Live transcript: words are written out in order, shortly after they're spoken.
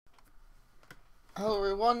Hello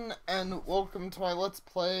everyone, and welcome to my Let's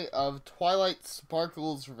Play of Twilight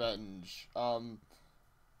Sparkle's Revenge. Yeah.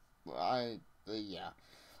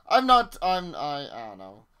 I don't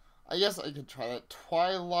know. I guess I could try that.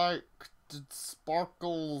 Twilight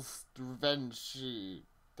Sparkle's Revenge.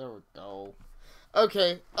 There we go.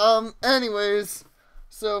 Okay, anyways.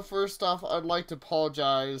 So, first off, I'd like to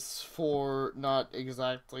apologize for not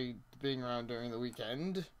exactly being around during the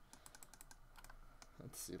weekend.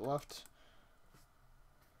 Let's see, left.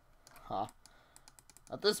 Huh.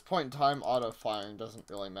 At this point in time, auto-firing doesn't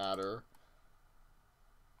really matter.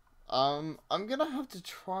 I'm gonna have to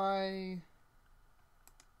try...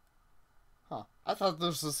 Huh. I thought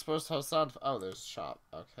this was supposed to have sound... Oh, there's a shop.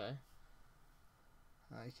 Okay.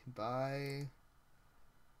 I can buy...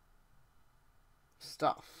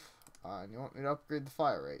 stuff. And you want me to upgrade the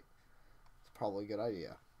fire rate. It's probably a good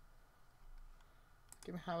idea.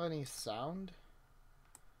 Can we have any sound?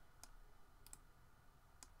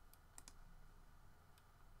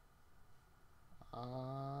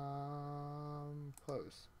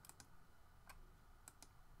 Close.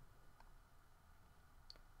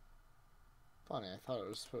 Funny, I thought it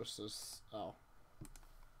was supposed to... Oh.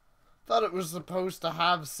 Thought it was supposed to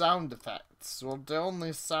have sound effects. Well, the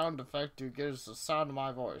only sound effect you get is the sound of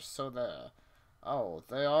my voice. So there. Oh,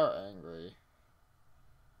 they are angry.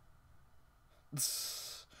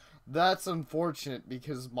 That's unfortunate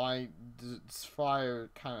because my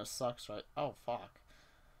fire kind of sucks right... Oh, fuck.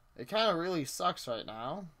 It kind of really sucks right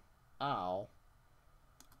now. Ow.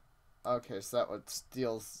 Okay, so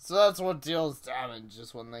that's what deals damage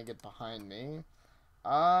is when they get behind me.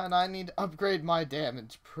 And I need to upgrade my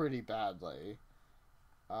damage pretty badly.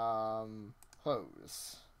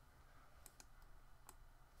 Close.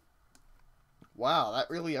 Wow, that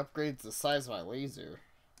really upgrades the size of my laser.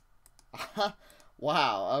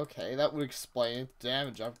 Wow, okay, that would explain it.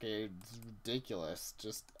 Damage upgrade is ridiculous.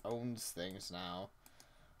 Just owns things now.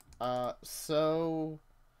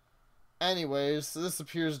 Anyways, so this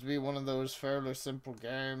appears to be one of those fairly simple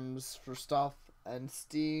games for stuff. And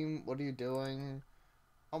Steam, what are you doing?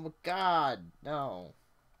 Oh my god, no.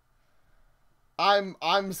 I'm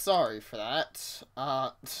sorry for that.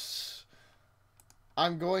 I'm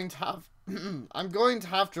going to have I'm going to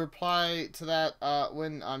have to reply to that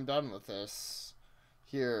when I'm done with this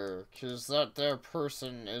here, cuz that there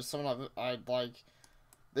person is someone I'd like.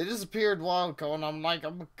 They disappeared a while ago, and I'm like,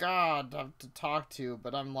 oh my god, I have to talk to you,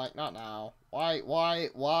 but I'm like, not now. Why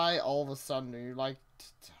all of a sudden are you like,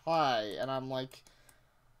 hi? And I'm like,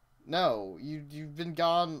 no, you've been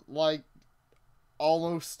gone, like,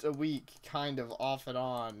 almost a week, kind of, off and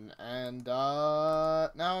on, and, now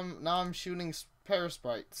I'm shooting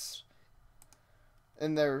parasprites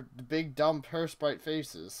in their big, dumb parasprite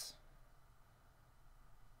faces.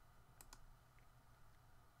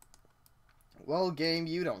 Well, game,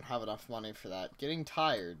 you don't have enough money for that. Getting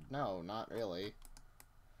tired. No, not really.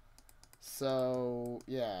 So,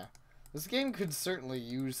 yeah. This game could certainly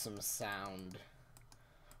use some sound.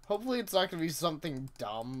 Hopefully it's not going to be something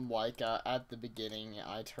dumb, like, at the beginning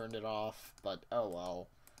I turned it off, but oh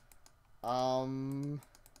well.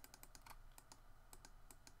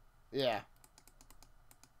 Yeah.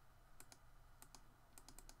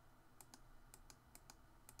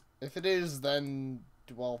 If it is, then,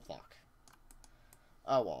 well, fuck.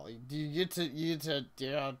 Oh well,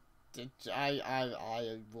 yeah, I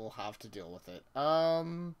will have to deal with it.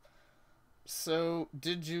 So,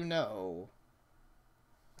 did you know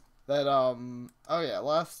that, oh yeah,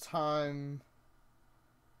 last time,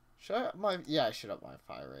 I should up my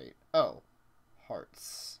fire rate. Oh,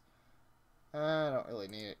 hearts. I don't really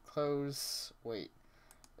need it. Close. Wait,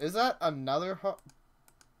 is that another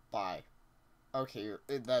buy? Okay,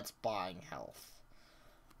 that's buying health.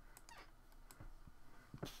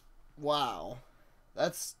 Wow.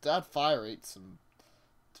 That fire rate's some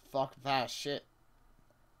fucking fast shit.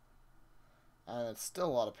 And it's still a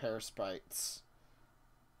lot of parasprites.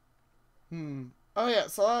 Oh yeah,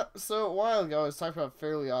 so a while ago I was talking about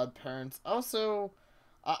Fairly Odd Parents. Also,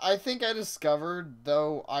 I think I discovered,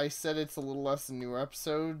 though I said it's a little less than newer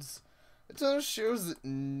episodes, it's one of those shows that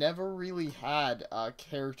never really had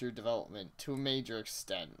character development to a major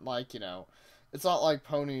extent. Like, it's not like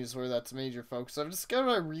Ponies where that's a major focus. I've discovered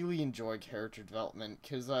I really enjoy character development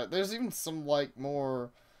because there's even some like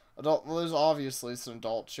more adult. Well, there's obviously some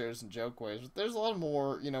adult shows and joke ways, but there's a lot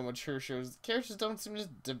more mature shows. Characters don't seem to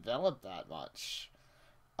develop that much.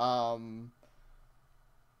 Um,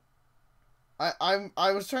 I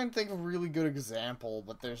was trying to think of a really good example,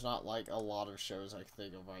 but there's not like a lot of shows I can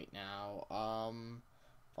think of right now.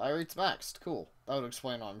 Fire rate's maxed. Cool. That would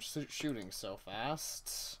explain why I'm shooting so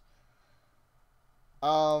fast.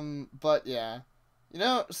 But yeah. You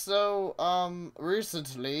know, so,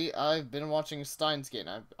 recently, I've been watching Steins Gate,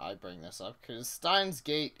 and I bring this up, because Steins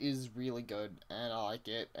Gate is really good, and I like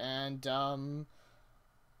it, and,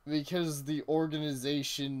 because the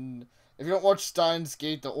organization, if you don't watch Steins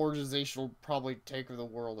Gate, the organization will probably take over the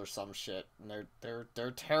world or some shit, and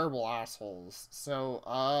they're terrible assholes,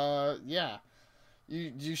 so, yeah,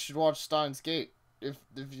 you should watch Steins Gate, if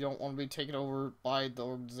you don't want to be taken over by the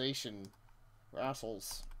organization. We're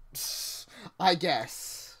assholes. I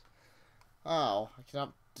guess. Oh, I can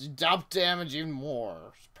up damage even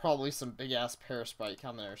more. There's probably some big ass parasite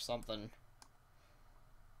coming or something.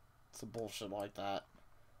 Some bullshit like that.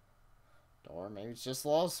 Or maybe it's just a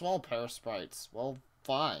lot of small parasites. Well,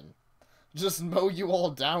 fine. Just mow you all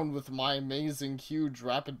down with my amazing, huge,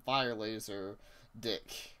 rapid fire laser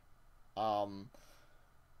dick.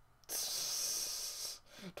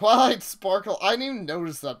 Twilight Sparkle. I didn't even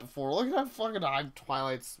notice that before. Look at that fucking high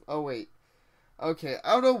Twilight's. Oh, wait. Okay,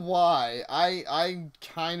 I don't know why. I'm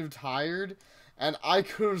kind of tired, and I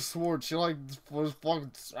could have sworn she, like, was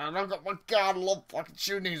fucking. Oh my god, I love fucking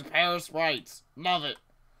shooting these parasites. Love it.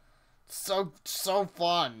 So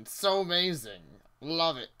fun. So amazing.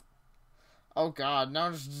 Love it. Oh god, now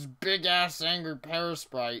there's just big ass angry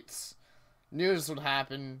parasites. Knew this would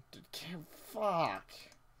happen. Fuck.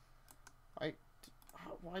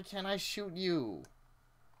 Why can't I shoot you?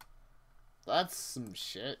 That's some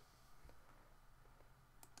shit.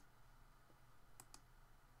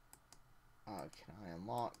 Can I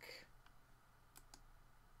unlock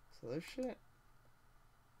this other shit?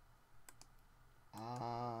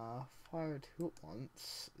 Fire 2 at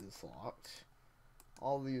once is locked.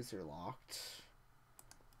 All these are locked.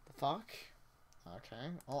 The fuck?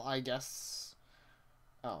 Okay. Well, I guess.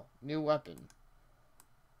 Oh, new weapon.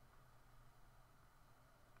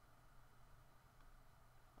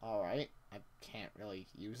 Alright, I can't really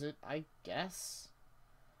use it, I guess.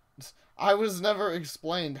 I was never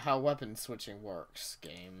explained how weapon switching works,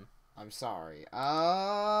 game. I'm sorry.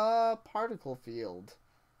 Particle field.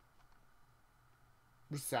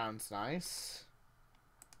 Sounds nice.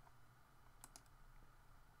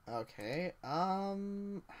 Okay,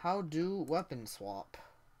 how do weapon swap?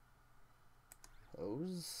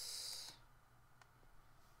 Pose.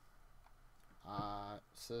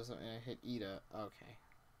 Says I'm gonna hit Ida. Okay.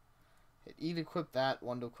 Hit E to equip that,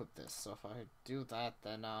 1 to equip this. So if I do that,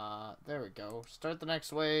 then, there we go. Start the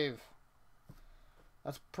next wave.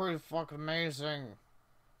 That's pretty fucking amazing.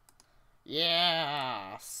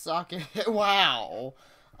 Yeah! Suck it. Wow!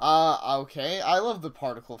 Okay. I love the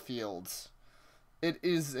particle fields. It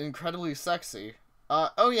is incredibly sexy.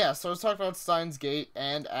 Oh yeah, so I was talking about Steins Gate,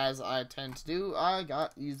 and as I tend to do, I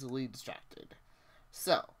got easily distracted.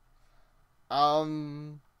 So,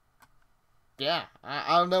 yeah,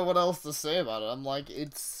 I don't know what else to say about it. I'm like,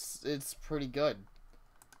 it's pretty good.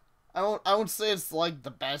 I won't say it's like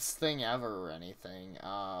the best thing ever or anything,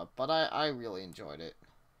 but I really enjoyed it.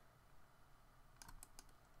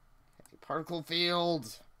 Okay, particle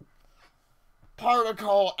field.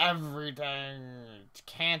 Particle everything.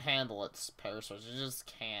 Can't handle it, parasites. You just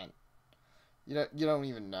can't. You don't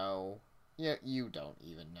even know. Yeah, you don't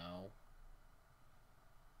even know.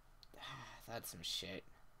 That's some shit.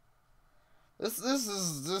 This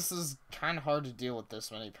is kind of hard to deal with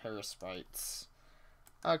this many parasites.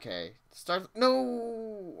 Okay, start.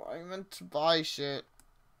 No, I meant to buy shit.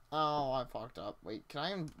 Oh, I fucked up. Wait, can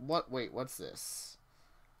I? What? Wait, what's this?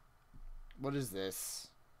 What is this?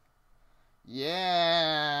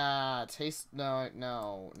 Yeah, taste. No.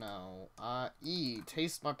 E,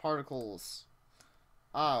 taste my particles.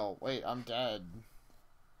 Oh, wait, I'm dead.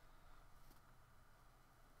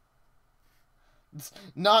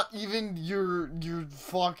 Not even your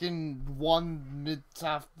fucking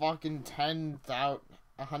fucking 10,000,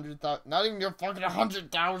 100,000. Not even your fucking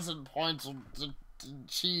 100,000 points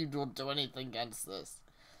achieved will do anything against this.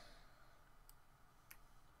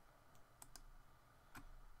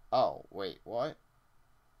 Oh wait, what?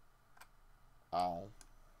 Oh,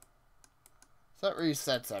 so that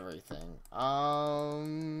resets everything. All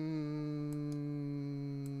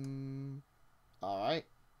right.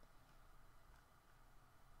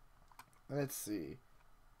 Let's see.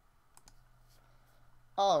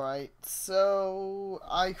 Alright, so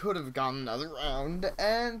I could have gone another round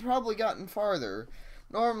and probably gotten farther.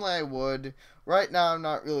 Normally I would. Right now I'm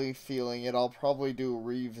not really feeling it. I'll probably do a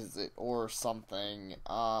revisit or something.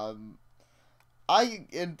 I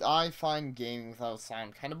find gaming without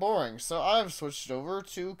sound kind of boring, so I've switched over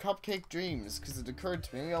to Cupcake Dreams because it occurred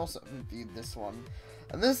to me we also reviewed this one.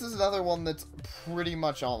 And this is another one that's pretty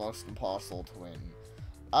much almost impossible to win.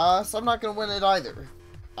 So I'm not gonna win it either.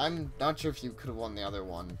 I'm not sure if you could have won the other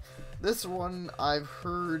one. This one, I've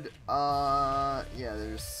heard, yeah,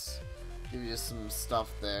 there's, give you some stuff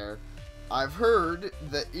there. I've heard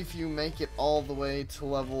that if you make it all the way to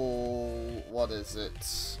level, what is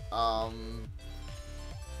it,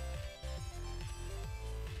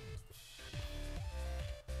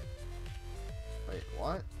 wait,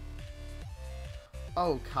 what?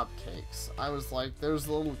 Oh, cupcakes. I was like, there's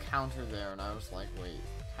a little counter there, and I was like, wait,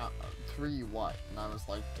 3 what? And I was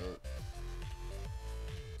like, dirt.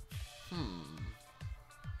 I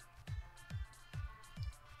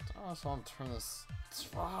just want to turn this.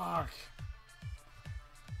 Fuck.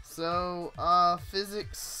 So,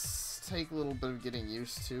 physics take a little bit of getting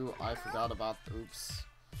used to. I forgot about. Oops.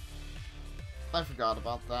 I forgot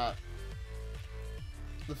about that.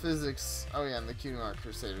 The physics. Oh yeah, and the Cutie Mark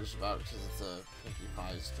Crusaders about because it's a Pinkie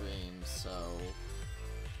Pie stream, so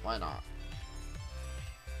why not?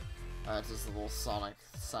 Just a little Sonic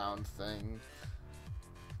sound thing.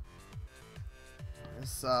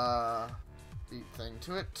 This beat thing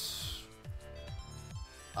to it.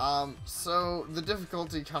 So the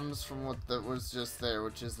difficulty comes from what was just there,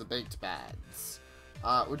 which is the baked bads.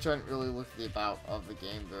 Which aren't really look the about of the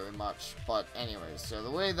game very much, but anyway, so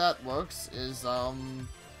the way that works is, all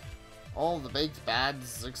the baked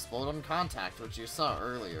bads explode on contact, which you saw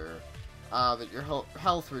earlier, that your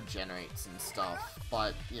health regenerates and stuff,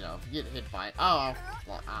 but, you know, if you get hit by,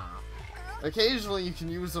 occasionally you can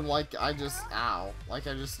use them like I just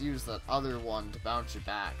used that other one to bounce you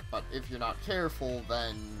back, but if you're not careful,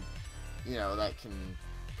 then, you know, that can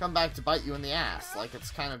come back to bite you in the ass, like it's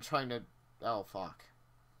kind of trying to, oh fuck.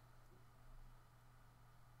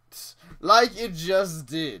 Like it just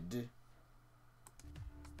did.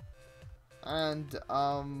 And,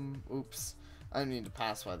 oops. I need to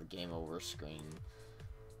pass by the game over screen.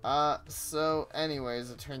 So, anyways,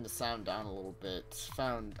 I turned the sound down a little bit.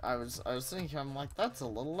 I was thinking, I'm like, that's a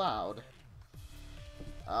little loud.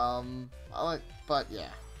 But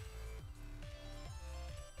yeah.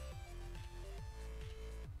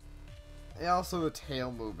 Yeah, also the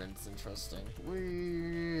tail movement's interesting.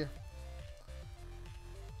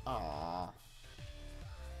 Aww.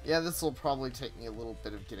 Yeah, this will probably take me a little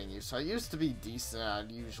bit of getting used to. I used to be decent.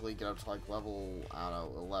 I'd usually get up to like level, I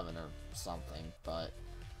don't know, 11 or something, but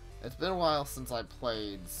it's been a while since I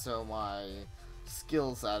played, so my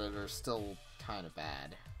skills at it are still kind of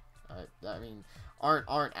bad. I mean,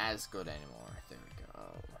 aren't as good anymore. There we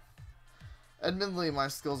go. Admittedly, my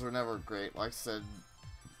skills were never great. Like I said,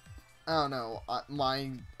 I don't know, my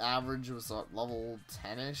average was level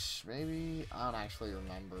 10-ish, maybe? I don't actually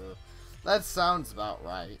remember. That sounds about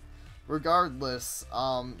right. Regardless,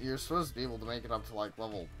 you're supposed to be able to make it up to, like,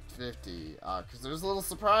 level 50, because there's a little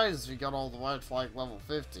surprise if you got all the way to, like, level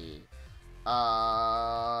 50.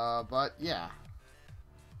 But, yeah.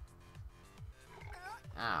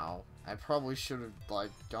 Ow. I probably should have,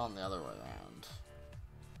 like, gone the other way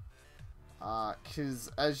around.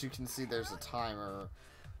 Because, as you can see, there's a timer.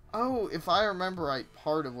 Oh, if I remember right,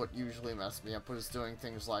 part of what usually messed me up was doing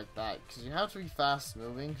things like that, because you have to be fast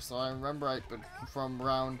moving, so I remember right, but from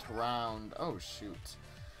round to round, oh shoot.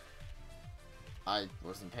 I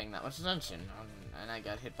wasn't paying that much attention, and I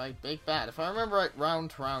got hit by Baked Bad. If I remember right, round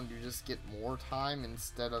to round, you just get more time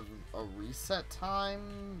instead of a reset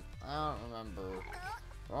time? I don't remember.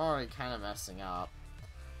 We're already kind of messing up.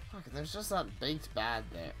 Fuck, there's just that Baked Bad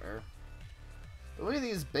there. The way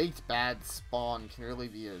these Baked Bads spawn can really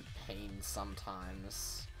be a pain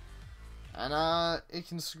sometimes. And, it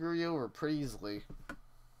can screw you over pretty easily.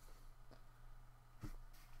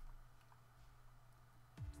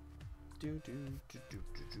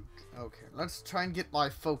 Okay, let's try and get my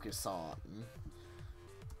focus on.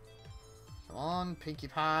 Come on, Pinkie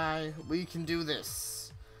Pie. We can do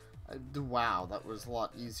this. Wow, that was a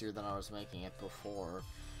lot easier than I was making it before.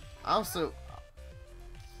 Also...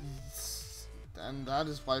 and that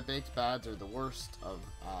is why Baked Bads are the worst of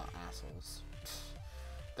assholes.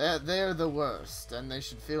 They're the worst, and they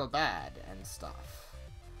should feel bad and stuff.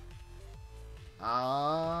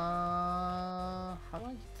 How do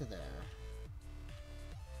I get to there?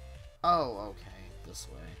 Oh, okay, this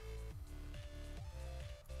way.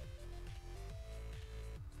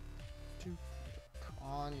 Come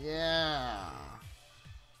on, yeah.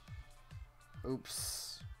 Oops.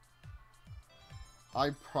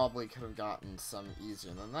 I probably could have gotten some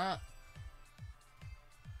easier than that.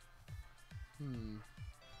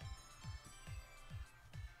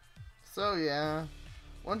 So yeah,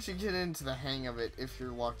 once you get into the hang of it, if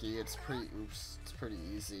you're lucky, it's pretty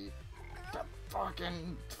easy. The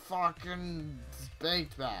fucking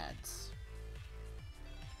Baked Bads.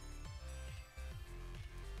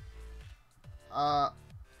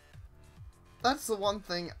 That's the one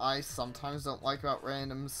thing I sometimes don't like about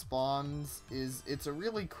random spawns, is it's a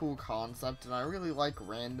really cool concept, and I really like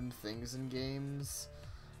random things in games,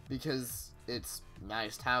 because it's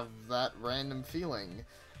nice to have that random feeling.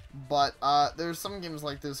 But, there's some games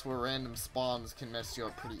like this where random spawns can mess you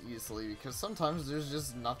up pretty easily, because sometimes there's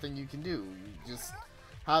just nothing you can do. You just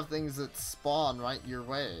have things that spawn right your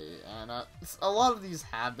way, and, a lot of these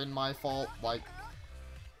have been my fault, like,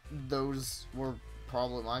 those were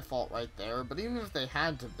probably my fault right there, but even if they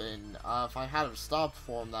had to been, if I had have stopped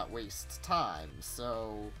for them, that wastes time,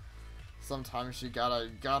 so sometimes you gotta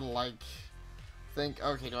like, think,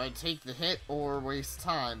 okay, do I take the hit or waste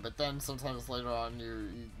time? But then sometimes later on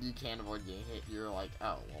you can't avoid getting hit, you're like,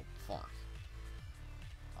 oh, well, fuck.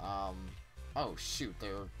 Oh shoot,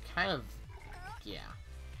 they're kind of, yeah.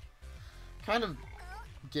 Kind of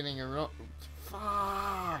getting a real,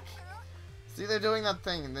 fuck! See, they're doing that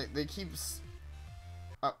thing, and they keep,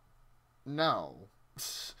 no.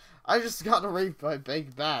 I just got raped by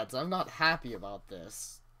Baked Bads. I'm not happy about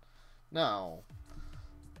this. No.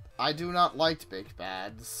 I do not like Baked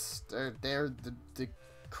Bads. They're the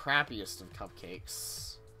crappiest of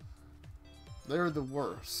cupcakes. They're the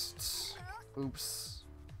worst. Oops.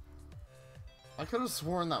 I could have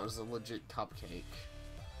sworn that was a legit cupcake.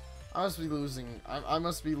 I must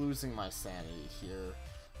be losing my sanity here.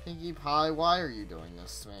 Pinkie Pie, why are you doing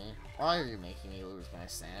this to me? Why are you making me lose my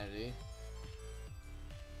sanity?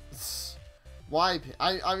 Why?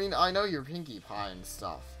 I mean, I know you're Pinkie Pie and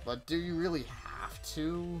stuff, but do you really have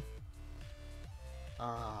to?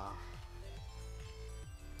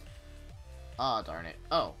 Darn it.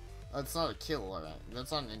 Oh, that's not a kill or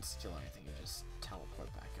that's not an insta-kill or anything. You just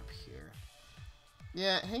teleport back up here.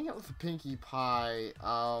 Yeah, hang out with the Pinkie Pie,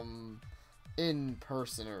 in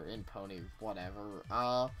person or in Pony, whatever,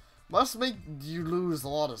 must make you lose a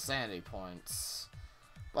lot of sanity points.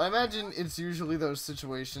 But I imagine it's usually those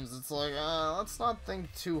situations, it's like, let's not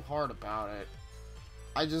think too hard about it.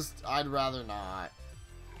 I'd rather not.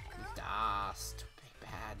 Stupid Baked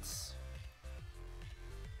Bads.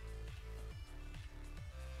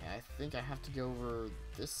 Okay, I think I have to go over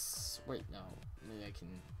this, wait, no, maybe I can,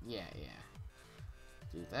 yeah.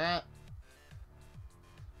 Do that.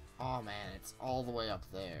 Oh man, it's all the way up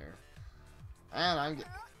there. And I'm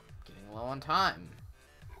getting low on time.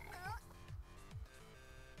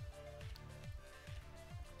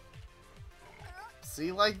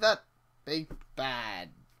 See, like that Baked Bad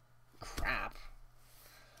crap.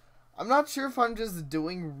 I'm not sure if I'm just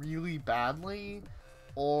doing really badly,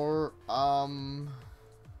 or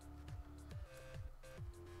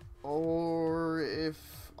if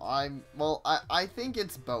well, I think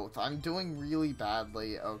it's both. I'm doing really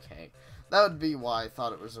badly, okay. That would be why I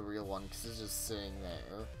thought it was a real one, because it's just sitting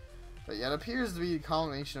there. But yeah, it appears to be a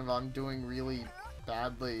combination of I'm doing really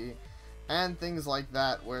badly, and things like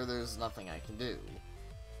that where there's nothing I can do.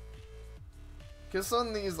 Because some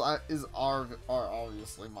of these are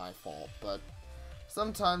obviously my fault, but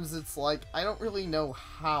sometimes it's like, I don't really know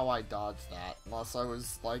how I dodged that, unless I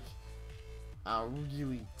was, like,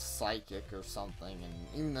 really psychic or something, and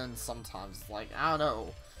even then sometimes, like, I don't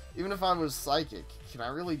know, even if I was psychic, can I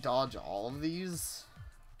really dodge all of these?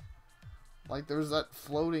 Like, there's that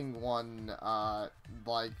floating one,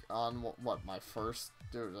 like, on, what my first,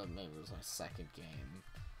 maybe it was my second game.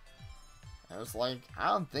 I was like, I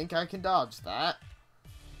don't think I can dodge that.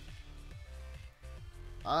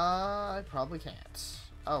 I probably can't.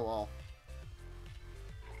 Oh well.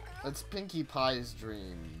 It's Pinkie Pie's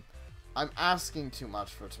dream. I'm asking too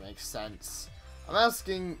much for it to make sense. I'm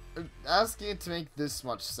asking it to make this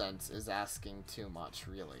much sense is asking too much,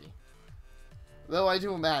 really. Though I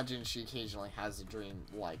do imagine she occasionally has a dream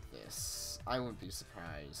like this. I wouldn't be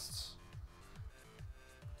surprised.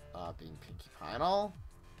 Being Pinkie Pie and all.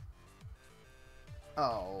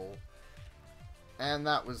 Oh. And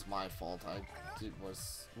that was my fault. I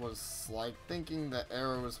was like thinking the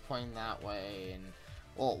arrow was pointing that way, and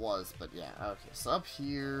well, it was, but yeah. Okay, so up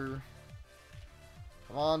here.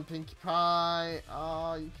 Come on, Pinkie Pie.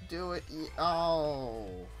 Oh, you can do it. Oh.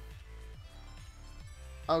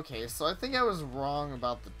 Okay, so I think I was wrong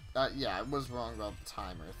about the yeah, I was wrong about the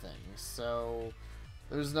timer thing. So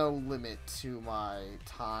there's no limit to my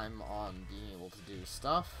time on being able to do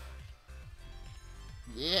stuff.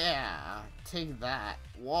 Yeah, take that.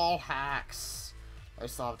 Wall hacks. I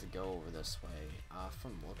still have to go over this way,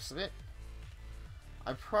 from the looks of it.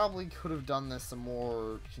 I probably could have done this a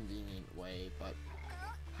more convenient way, but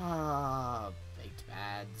Baked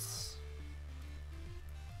Bads.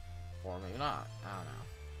 Or maybe not, I don't know.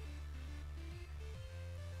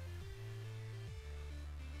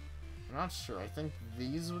 I'm not sure, I think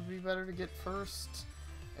these would be better to get first.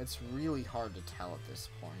 It's really hard to tell at this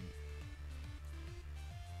point.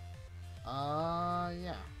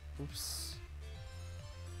 Yeah. Oops.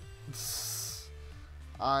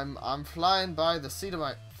 I'm flying by the seat of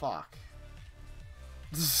my... Fuck.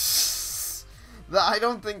 I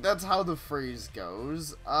don't think that's how the phrase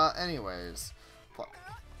goes. Anyways.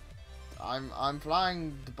 I'm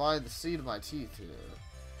flying by the seat of my teeth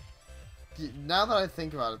here. Now that I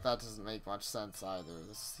think about it, that doesn't make much sense either.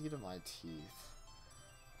 The seat of my teeth.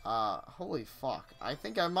 Holy fuck. I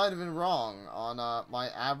think I might have been wrong on, my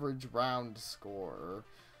average round score.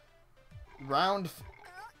 Round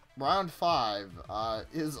 5,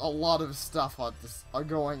 is a lot of stuff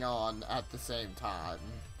going on at the same time.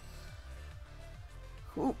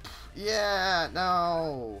 Oop. Yeah,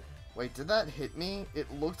 no. Wait, did that hit me?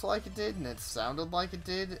 It looked like it did, and it sounded like it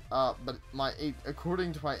did, but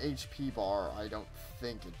according to my HP bar, I don't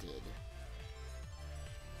think it did.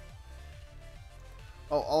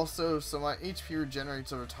 Oh, also, so my HP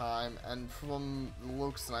regenerates over time, and from the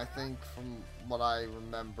looks, and I think from what I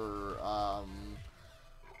remember,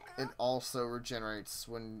 it also regenerates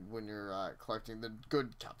when you're, collecting the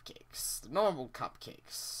good cupcakes. The normal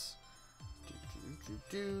cupcakes.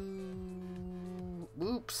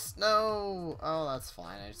 Oops, no! Oh, that's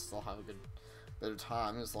fine. I still have a good bit of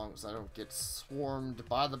time as long as I don't get swarmed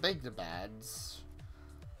by the big bads.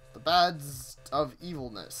 The bads of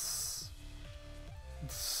evilness.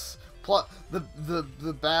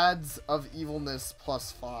 The bads of evilness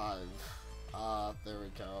 +5. There we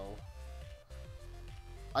go.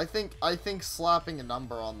 I think slapping a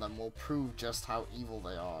number on them will prove just how evil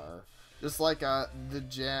they are. Just like the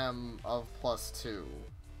gem of +2.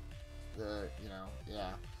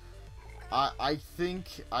 Yeah. I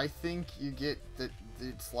think you get that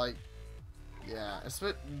it's like, yeah.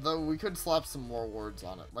 Though we could slap some more words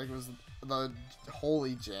on it. Like it was the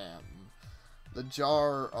holy jam. The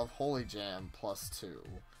jar of holy jam +2.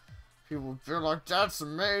 People feel like, that's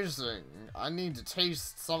amazing. I need to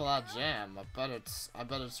taste some of that jam. I bet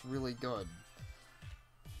it's really good.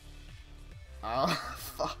 Oh,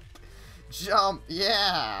 fuck. Jump,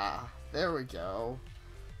 yeah! There we go.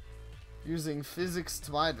 Using physics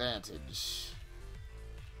to my advantage.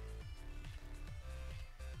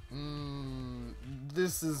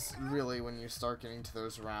 This is really when you start getting to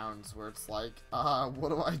those rounds where it's like, what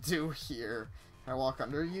do I do here? Can I walk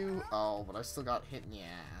under you? Oh, but I still got hit in the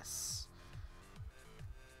ass.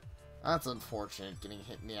 That's unfortunate, getting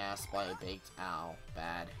hit in the ass by a baked... Ow,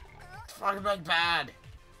 bad. Fucking bad!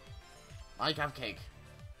 My cupcake.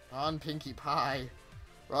 Run, Pinkie Pie.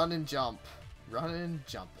 Run and jump. Running and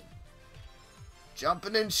jumping.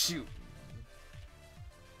 Jumping and shooting.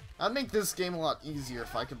 I'd make this game a lot easier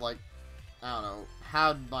if I could, like, I don't know,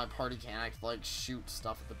 have my party mechanic, like, shoot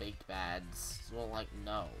stuff at the baked bads. Well, like,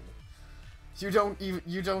 no. You don't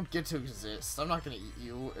get to exist. I'm not gonna eat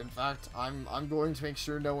you. In fact, I'm going to make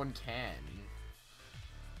sure no one can.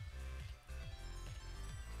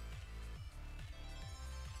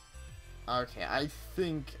 Okay, I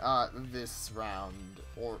think this round,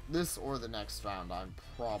 or the next round, I'm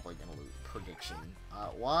probably gonna lose. Prediction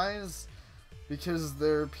wise, because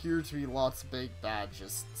there appear to be lots of big bad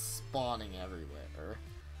just spawning everywhere.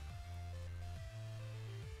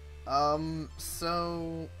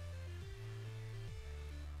 So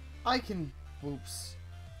I can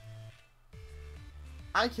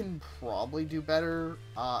probably do better,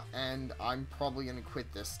 and I'm probably gonna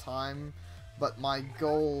quit this time. But my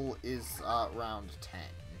goal is round 10.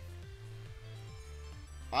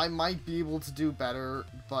 I might be able to do better,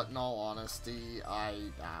 but in all honesty, I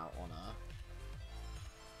don't wanna.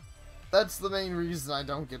 That's the main reason I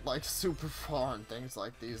don't get, like, super far and things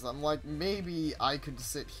like these. I'm like, maybe I could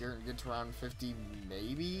sit here and get to round 50,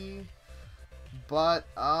 maybe? But,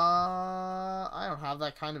 I don't have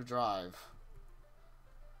that kind of drive.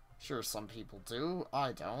 Sure, some people do.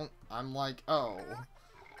 I don't. I'm like, oh...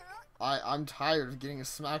 I'm tired of getting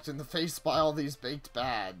smacked in the face by all these baked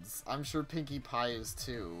bads. I'm sure Pinkie Pie is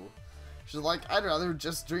too. She's like, I'd rather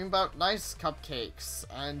just dream about nice cupcakes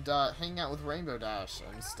and hang out with Rainbow Dash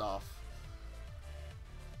and stuff.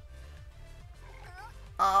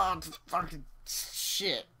 Ah, fucking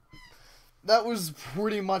shit. That was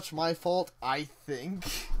pretty much my fault, I think.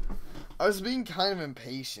 I was being kind of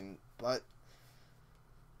impatient, but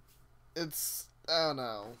it's, I don't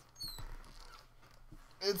know.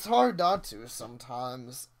 It's hard not to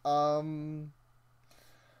sometimes.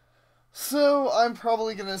 So I'm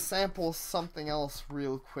probably gonna sample something else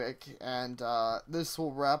real quick, and this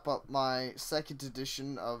will wrap up my second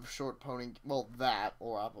edition of Short Pony. Well, that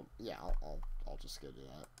or yeah, I'll just go do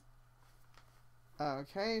that.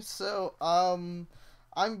 Okay, so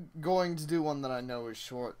I'm going to do one that I know is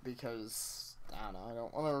short because, I don't know, I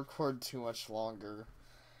don't want to record too much longer.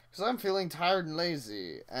 Because I'm feeling tired and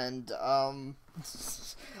lazy, and,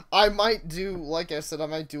 I might do, like I said, I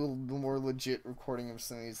might do a more legit recording of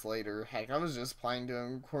some of these later. Heck, I was just planning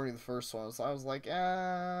on recording the first one, so I was like,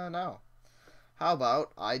 no. How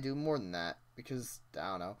about I do more than that? Because, I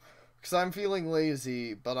don't know. Because I'm feeling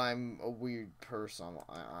lazy, but I'm a weird person.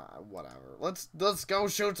 Whatever. Let's go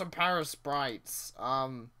shoot some Parasprites.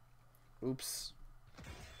 Oops.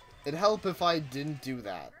 It'd help if I didn't do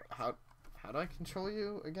that. How do I control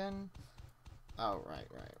you again? Oh, right.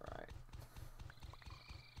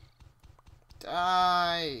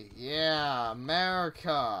 Die! Yeah,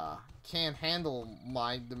 America! Can't handle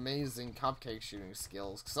my amazing cupcake shooting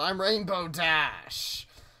skills, because I'm Rainbow Dash!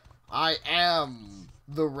 I am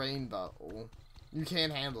the rainbow. You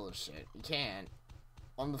can't handle this shit. You can't.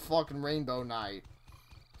 I'm the fucking Rainbow Knight.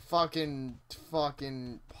 Fucking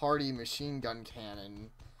party machine gun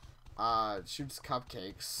cannon. Shoots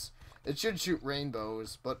cupcakes. It should shoot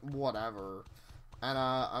rainbows, but whatever. And,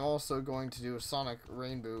 I'm also going to do a Sonic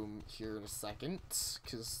Rainbow here in a second,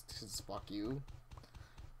 cause fuck you.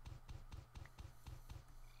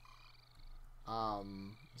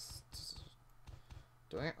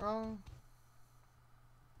 Doing it wrong?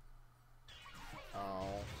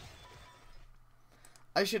 Oh.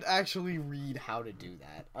 I should actually read how to do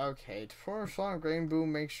that. Okay, to form a Sonic Rainbow,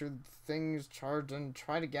 make sure things charge and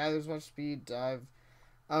try to gather as much speed, dive.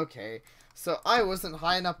 Okay, so I wasn't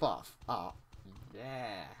high enough off. Oh,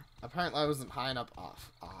 yeah. Apparently I wasn't high enough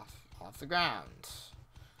off the ground.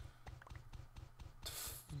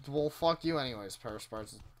 Well, fuck you anyways,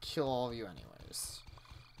 Parasprites. Kill all of you anyways.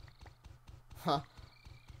 Huh.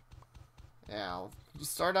 Yeah, I'll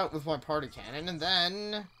start out with my party cannon, and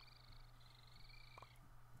then...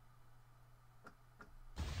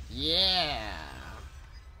 Yeah!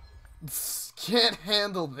 Can't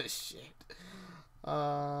handle this shit.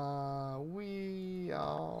 We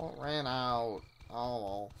all ran out. Oh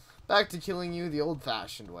well. Back to killing you the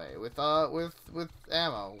old-fashioned way, with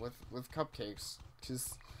ammo, with cupcakes,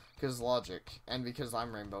 cause logic, and because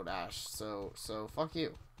I'm Rainbow Dash, so fuck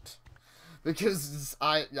you. Because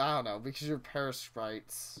I don't know, because you're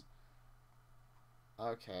Parasprites.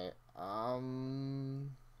 Okay,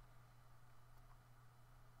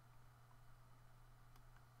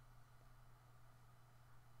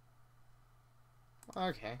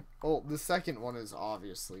 okay. Well, the second one is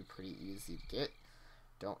obviously pretty easy to get.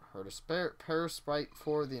 Don't hurt a Parasprite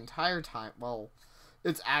for the entire time. Well,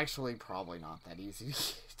 it's actually probably not that easy.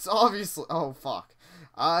 It's obviously... Oh, fuck.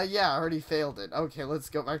 Yeah, I already failed it. Okay, let's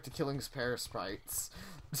go back to killing Parasprites.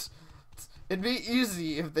 It'd be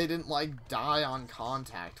easy if they didn't, like, die on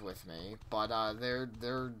contact with me. But,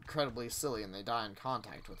 they're incredibly silly and they die on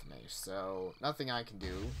contact with me. So, nothing I can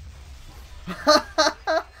do.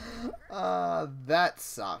 That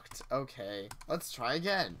sucked. Okay, let's try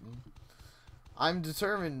again. I'm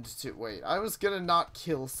determined to... Wait, I was gonna not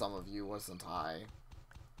kill some of you, wasn't I?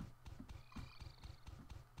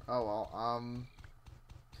 Oh, well,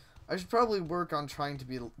 I should probably work on trying to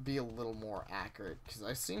be a little more accurate, because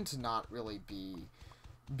I seem to not really be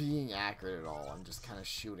being accurate at all. I'm just kind of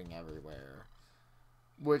shooting everywhere.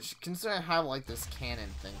 Which, considering I have, like, this cannon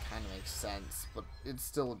thing, kind of makes sense, but it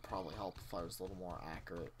still would probably help if I was a little more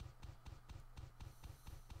accurate.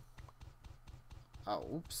 Oh,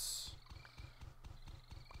 oops.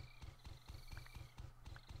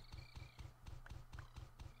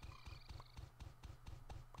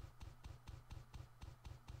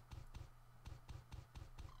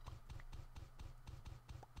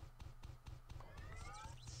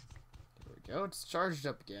 There we go, it's charged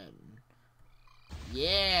up again.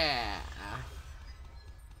 Yeah!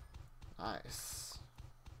 Nice.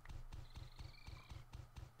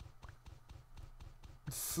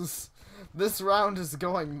 This round is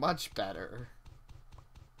going much better.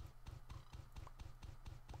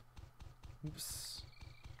 Oops.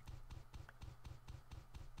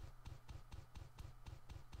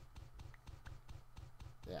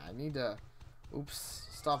 Yeah, I need to... Oops.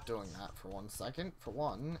 Stop doing that for 1 second. For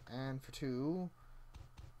one. And for two.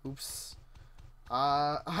 Oops.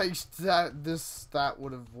 That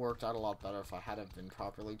would have worked out a lot better if I had been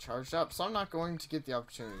properly charged up. So I'm not going to get the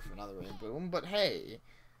opportunity for another Rainboom. But hey.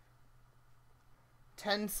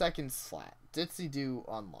 10 seconds flat. Ditsy-do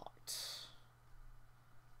unlocked.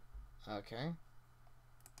 Okay.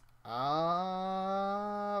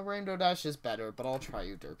 Rainbow Dash is better, but I'll try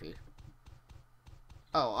you, Derpy.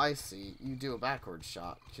 Oh, I see. You do a backward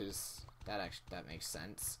shot, because that makes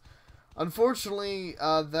sense. Unfortunately,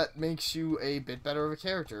 that makes you a bit better of a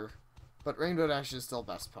character, but Rainbow Dash is still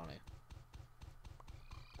best pony.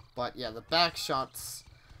 But yeah, the back shots,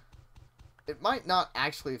 it might not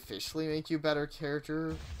actually officially make you a better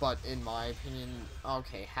character, but in my opinion,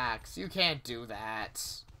 okay, hacks, you can't do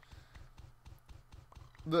that.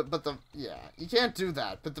 Yeah, you can't do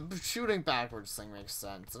that, but the shooting backwards thing makes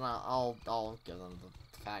sense, and I'll give them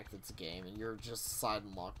the fact it's a game, and you're just side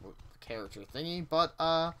unlock with the character thingy, but,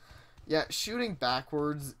 yeah, shooting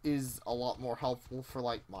backwards is a lot more helpful for,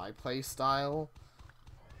 like, my play style.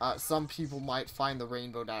 Some people might find the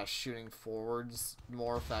Rainbow Dash shooting forwards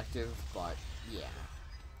more effective, but, yeah.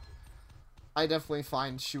 I definitely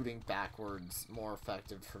find shooting backwards more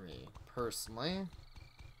effective for me, personally.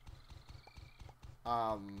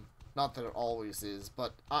 Not that it always is,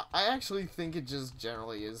 but I actually think it just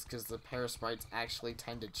generally is, because the Parasprites actually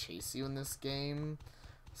tend to chase you in this game.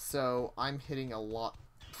 So, I'm hitting a lot...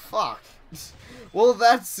 Fuck! Well,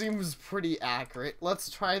 that seems pretty accurate. Let's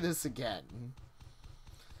try this again.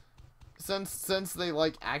 Since they,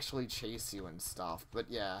 like, actually chase you and stuff, but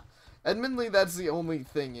yeah. Admittedly, that's the only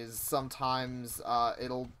thing, is sometimes,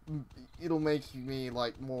 it'll make me,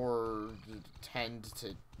 like, more... tend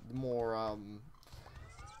to... more,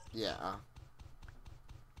 yeah.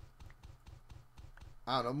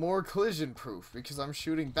 I don't know, more collision proof, because I'm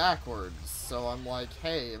shooting backwards, so I'm like,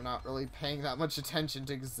 hey, I'm not really paying that much attention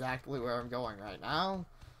to exactly where I'm going right now.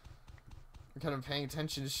 I'm kind of paying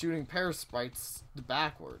attention to shooting Parasprites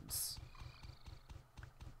backwards.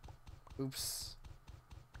 Oops.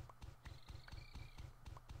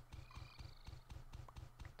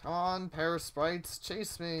 Come on, Parasprites,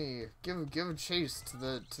 chase me! Give a chase to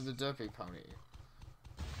the derpy pony.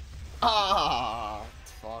 Ah,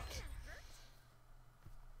 fuck.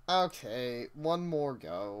 Okay, one more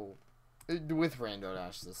go. With Rainbow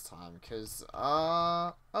Dash this time, because,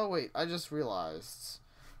 oh wait, I just realized.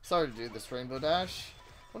 Sorry to do this, Rainbow Dash.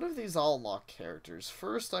 What are these all unlock characters?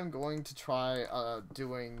 First, I'm going to try,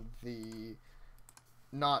 doing the...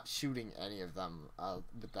 not shooting any of them,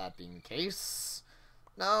 with that being the case.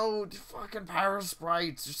 No, fucking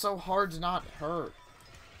Parasprites, you're so hard to not hurt.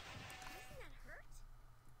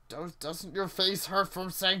 Doesn't your face hurt from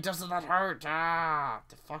saying doesn't that hurt? Ah,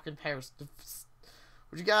 the fucking Paris.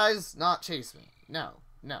 Would you guys not chase me? No,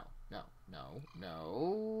 no, no, no,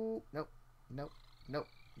 no, no, no, no,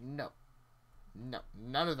 no, no,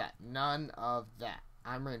 none of that, none of that.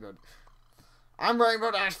 I'm Rainbow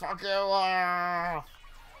Dash. Fuck you. Ah.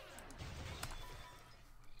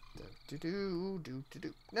 Do.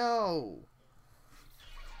 No.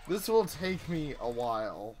 This will take me a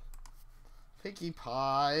while. Pinkie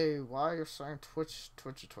Pie, why are you saying Twitch?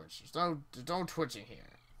 There's no twitching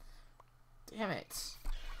here. Damn it.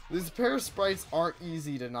 These Parasprites aren't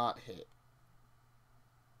easy to not hit.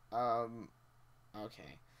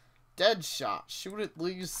 Okay. Deadshot. Shoot at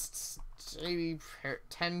least 10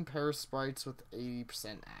 Parasprites with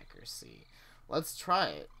 80% accuracy. Let's try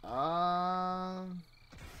it.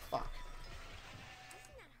 Fuck.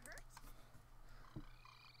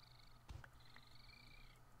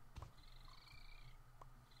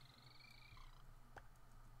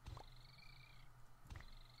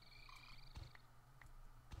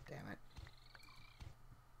 Damn it.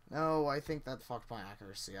 No, I think that fucked my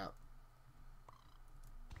accuracy up.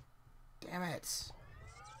 Damn it.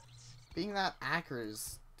 Being that accurate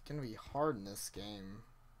is gonna be hard in this game.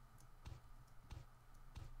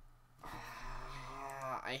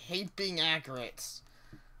 I hate being accurate.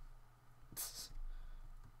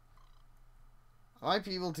 I might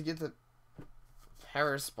be able to get the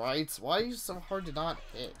Parasprites. Why are you so hard to not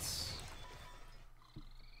hit?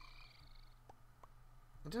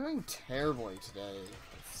 I'm doing terribly today.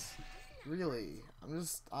 It's really,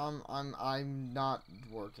 I'm not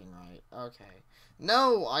working right. Okay.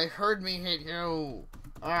 No, I heard me hit you.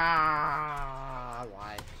 Ah,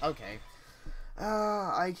 why? Okay.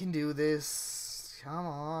 I can do this. Come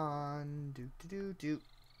on. Do.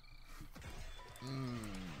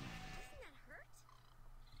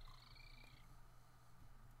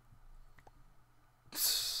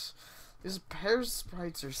 These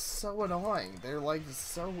Parasprites are so annoying. They're like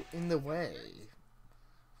so in the way.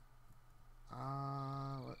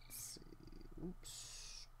 Let's see.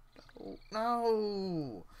 Oops.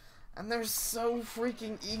 No. And they're so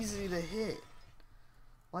freaking easy to hit.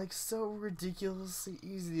 Like so ridiculously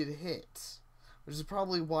easy to hit. Which is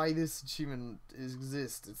probably why this achievement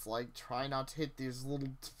exists. It's like, try not to hit these little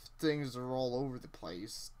things that are all over the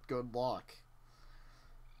place. Good luck.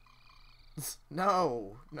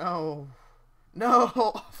 No,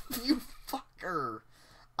 you fucker.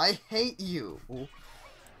 I hate you.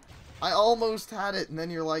 I almost had it, and then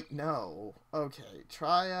you're like, no. Okay,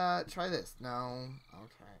 try this. No.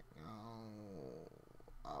 Okay, no.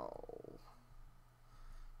 Oh.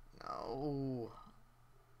 No.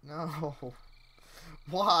 No.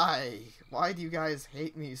 Why? Why do you guys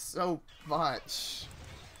hate me so much?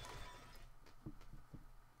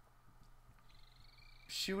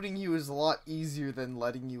 Shooting you is a lot easier than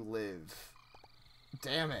letting you live.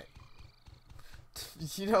 Damn it.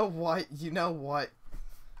 You know what? You know what?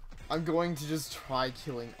 I'm going to just try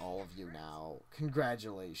killing all of you now.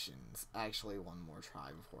 Congratulations. Actually, one more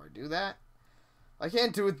try before I do that. I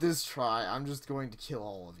can't do it this try. I'm just going to kill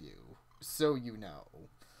all of you. So you know.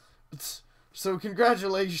 So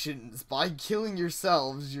congratulations. By killing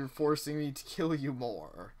yourselves, you're forcing me to kill you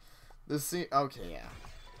more. Okay, yeah.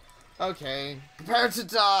 Okay. Prepare to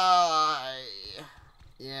die!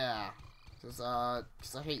 Yeah. Because I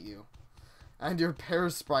hate you. And your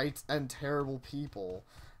Parasprites and terrible people.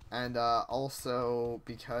 And, also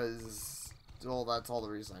because, well, that's all the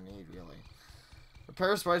reason I need, really. The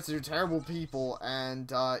Parasprites are terrible people,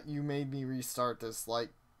 and, you made me restart this, like,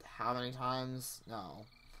 how many times? No.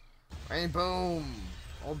 Rain boom!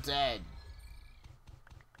 All dead.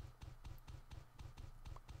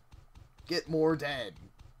 Get more dead.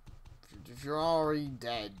 If you're already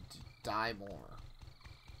dead, die more.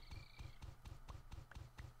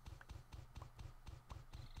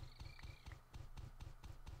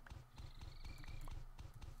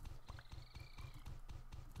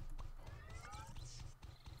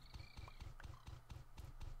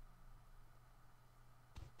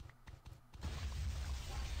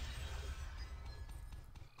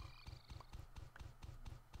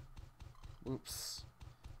 Oops.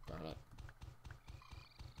 Darn it.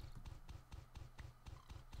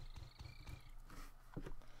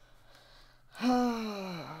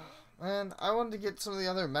 Man, I wanted to get some of the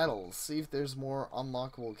other medals, see if there's more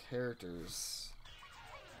unlockable characters.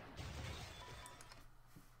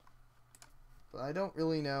 But I don't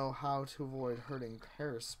really know how to avoid hurting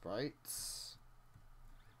Parasprites.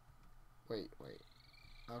 Wait.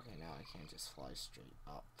 Okay, now I can't just fly straight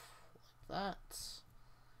up like that.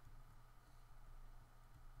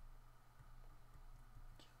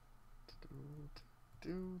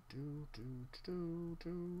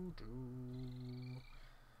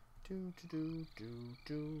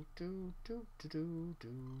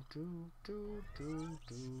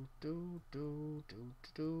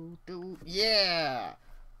 Yeah!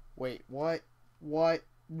 Wait, what? What?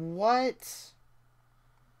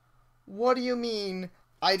 What do you mean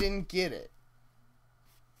I didn't get it?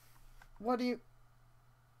 What do you...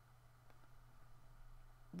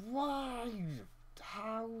 Why?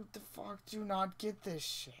 How the fuck do you not get this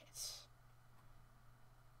shit?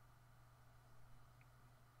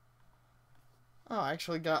 Oh, I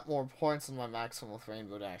actually got more points on my maximum with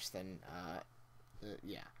Rainbow Dash than,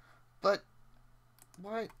 yeah. But,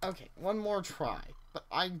 what? Okay, one more try. But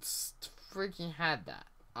I freaking had that.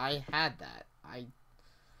 I had that. I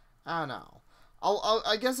don't know.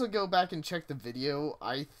 I guess I'll go back and check the video.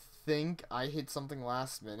 I think I hit something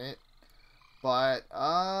last minute. But, I'm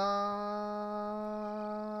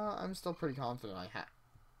still pretty confident I had.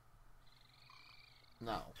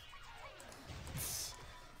 No.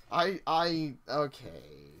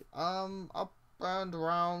 Okay. Up and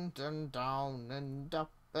around and down and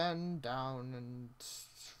up and down and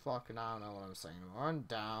fucking, I don't know what I'm saying. Run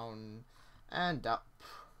down and up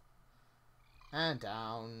and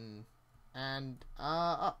down and,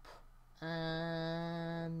 up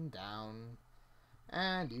and down.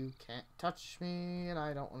 And you can't touch me, and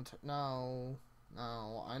I don't want to... No.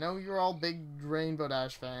 I know you're all big Rainbow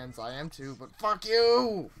Dash fans. I am too, but fuck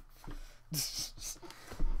you!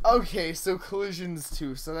 Okay, so collisions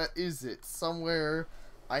too. So that is it. Somewhere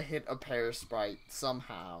I hit a Parasprite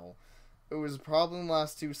somehow. It was probably in the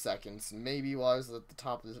last 2 seconds. Maybe while I was at the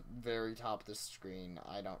top of the very top of the screen.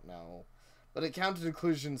 I don't know. But it counted a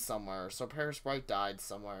collision somewhere. So Parasprite died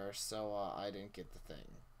somewhere. So I didn't get the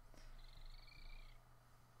thing.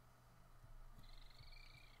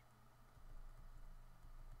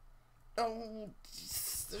 Oh,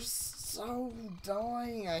 they're so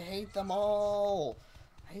annoying. I hate them all.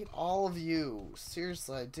 I hate all of you.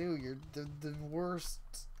 Seriously, I do. You're the worst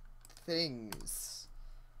things.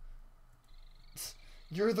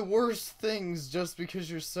 You're the worst things just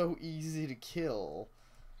because you're so easy to kill.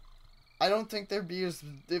 I don't think there'd be as...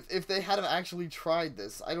 If they had actually tried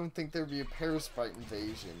this, I don't think there'd be a Parasprite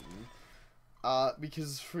invasion.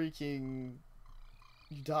 Because freaking...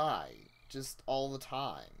 You die. Just all the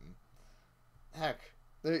time. Heck,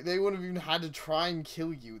 they wouldn't have even had to try and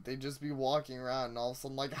kill you. They'd just be walking around and all of a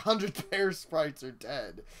sudden like 100 Parasprites are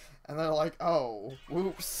dead. And they're like, oh,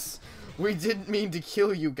 whoops. We didn't mean to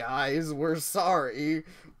kill you guys. We're sorry.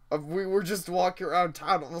 We were just walking around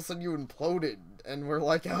town. All of a sudden you imploded. And we're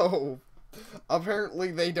like, oh,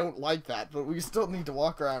 Apparently they don't like that, but we still need to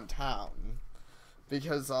walk around town.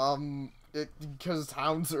 Because, because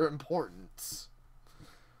towns are important.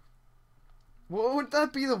 Well, wouldn't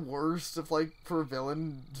that be the worst if, like, for a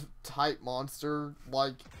villain-type monster,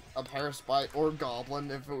 like a Parasite or Goblin,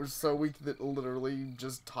 if it was so weak that literally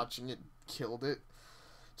just touching it killed it?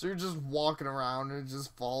 So you're just walking around and it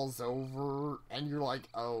just falls over, and you're like,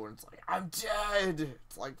 oh, and it's like, I'm dead!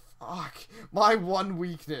 It's like, fuck. My one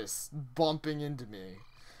weakness, bumping into me.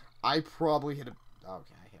 I probably hit a...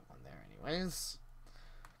 Okay, I hit one there anyways.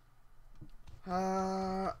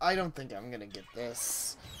 I don't think I'm gonna get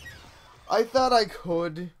this. I thought I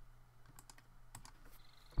could.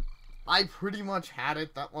 I pretty much had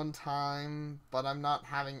it that one time, but I'm not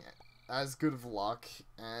having as good of luck,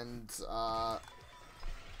 and,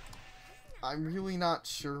 I'm really not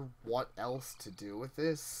sure what else to do with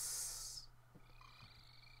this.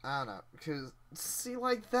 I don't know, because, see,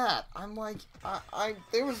 like that, I'm like,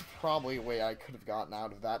 there was probably a way I could have gotten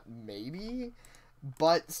out of that, maybe,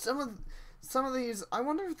 but some of these, I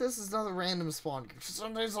wonder if this is another random spawn, because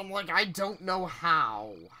sometimes I'm like, I don't know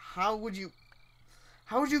how. How would you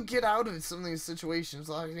get out of some of these situations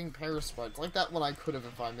without getting Parasprites? Like that one I could have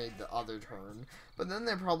if I made the other turn. But then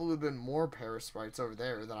there probably would have been more Parasprites over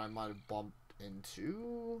there that I might have bumped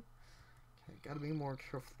into. Okay, gotta be more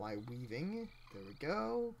careful with my weaving. There we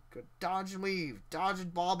go. Good. Dodge and weave. Dodge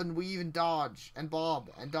and bob and weave and dodge. And bob.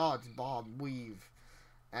 And dodge and bob and weave.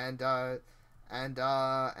 And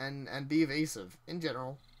be evasive. In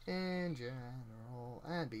general. And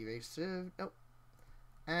be evasive. Nope.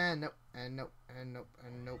 And nope. And nope. And nope.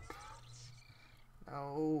 And nope.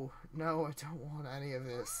 No. No, I don't want any of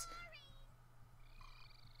this.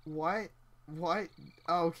 What? What?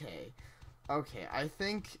 Okay. Okay, I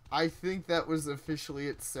think that was officially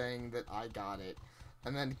it saying that I got it.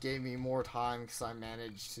 And then it gave me more time because I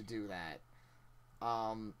managed to do that.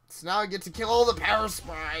 So now I get to kill all the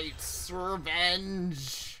Parasprites!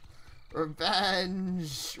 Revenge!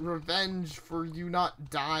 Revenge! Revenge for you not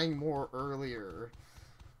dying more earlier.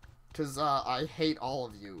 Because, I hate all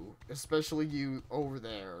of you. Especially you over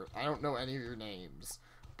there. I don't know any of your names.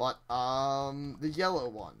 But, the yellow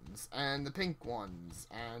ones. And the pink ones.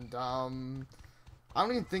 And, I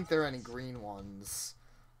don't even think there are any green ones.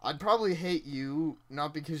 I'd probably hate you,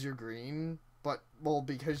 not because you're green, but, well,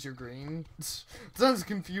 because you're green. It sounds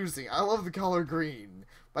confusing. I love the color green.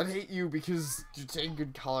 But I hate you because you take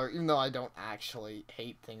good color, even though I don't actually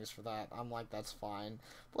hate things for that. I'm like, that's fine.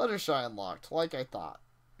 Fluttershy unlocked, like I thought.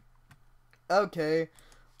 Okay,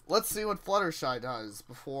 let's see what Fluttershy does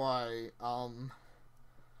before I,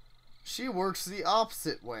 She works the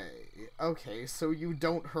opposite way. Okay, so you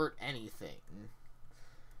don't hurt anything.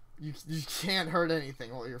 You can't hurt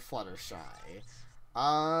anything while you're Fluttershy.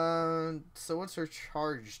 So what's her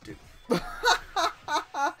charge do?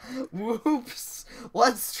 Whoops!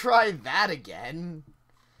 Let's try that again.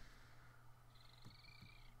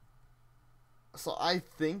 So I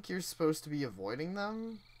think you're supposed to be avoiding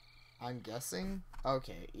them? I'm guessing?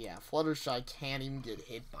 Okay, yeah, Fluttershy can't even get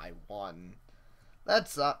hit by one. That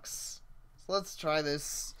sucks. So let's try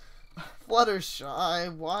this.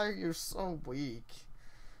 Fluttershy, why are you so weak?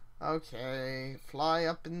 Okay, fly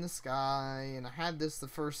up in the sky, and I had this the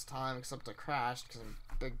first time, except I crashed, because I'm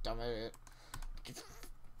a big dumb idiot.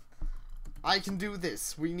 I can do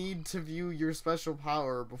this. We need to view your special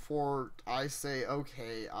power before I say,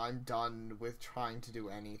 okay, I'm done with trying to do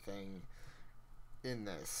anything in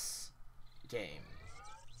this game.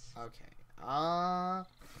 Okay.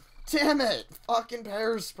 Damn it! Fucking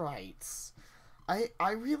Parasprites.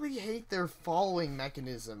 I really hate their following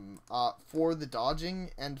mechanism, for the dodging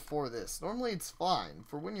and for this. Normally it's fine.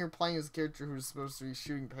 For when you're playing as a character who's supposed to be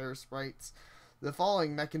shooting Parasprites, the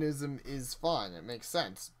following mechanism is fine. It makes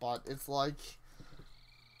sense. But it's like,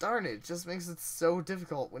 darn it just makes it so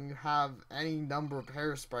difficult when you have any number of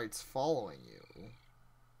Parasprites following you.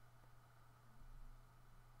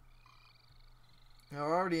 There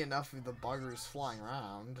are already enough of the buggers flying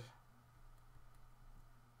around.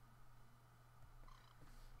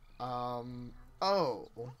 Oh.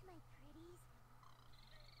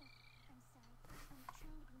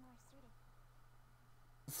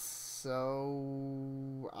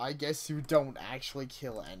 So, I guess you don't actually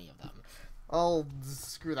kill any of them. Oh,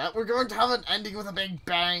 screw that. We're going to have an ending with a big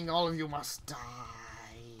bang. All of you must die.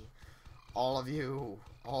 All of you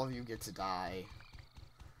get to die.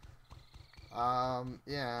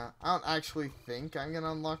 Yeah, I don't actually think I'm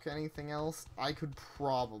gonna unlock anything else. I could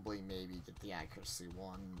probably maybe get the accuracy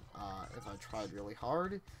one, if I tried really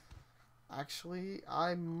hard. Actually,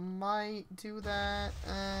 I might do that.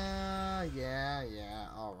 Yeah,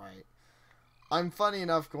 alright. I'm funny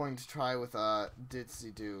enough going to try with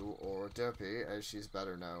Ditsy Doo, or Derpy, as she's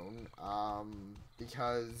better known,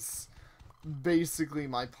 because basically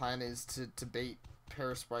my plan is to bait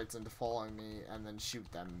Parasprites into following me and then shoot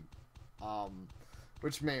them,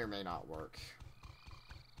 which may or may not work.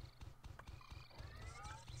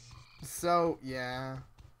 So, yeah,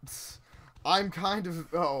 I'm kind of,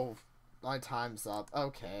 oh, my time's up,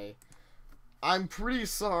 okay. I'm pretty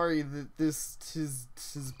sorry that this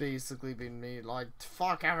has basically been me, like,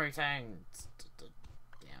 fuck everything.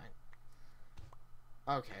 Damn it.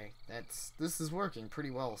 Okay, this is working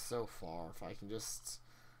pretty well so far, if I can just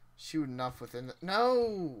shoot enough within the—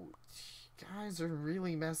 No! You guys are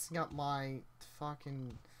really messing up my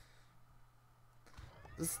fucking—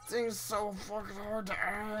 This thing's so fucking hard to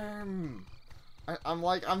aim! I'm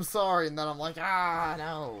like, I'm sorry, and then I'm like, ah,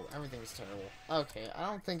 no, everything's terrible. Okay, I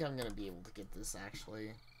don't think I'm gonna be able to get this,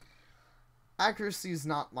 actually. Accuracy is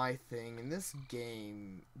not my thing, and this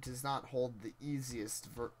game does not hold the easiest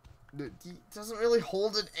it doesn't really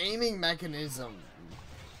hold an aiming mechanism.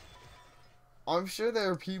 I'm sure there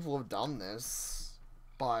are people who have done this,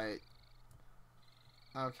 but...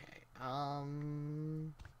 Okay,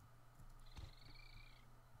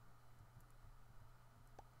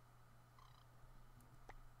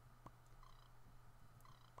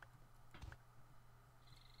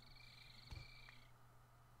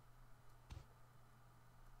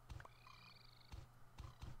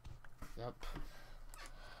 Yep.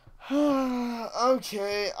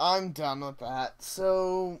 Okay, I'm done with that.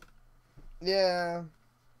 So, yeah.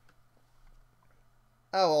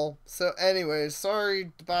 Oh well. So, anyways,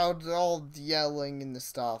 sorry about all the yelling and the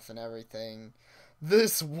stuff and everything.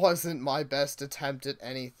 This wasn't my best attempt at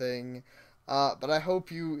anything. But I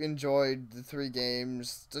hope you enjoyed the 3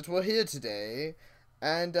 games that were here today.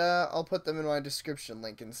 And, I'll put them in my description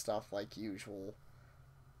link and stuff like usual.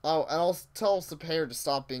 Oh, and I'll tell Sapir to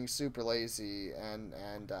stop being super lazy and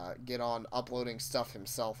get on uploading stuff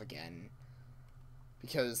himself again.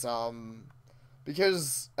 Because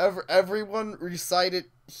everyone recited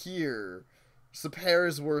here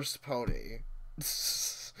Sapir's worst pony.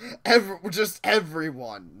 Just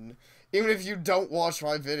everyone. Even if you don't watch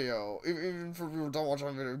my video, even if you don't watch my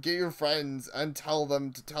video, get your friends and tell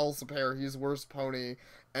them to tell Sapir he's worst pony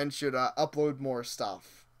and should upload more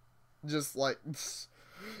stuff. Just like...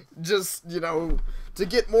 Just, you know, to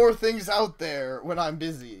get more things out there when I'm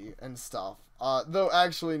busy and stuff. Though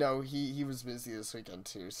actually no, he was busy this weekend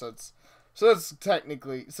too, so it's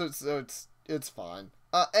technically it's fine.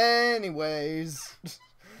 Anyways,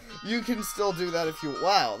 you can still do that if you—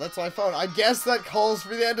 Wow, that's my phone. I guess that calls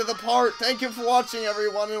for the end of the part. Thank you for watching,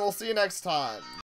 everyone, and we'll see you next time.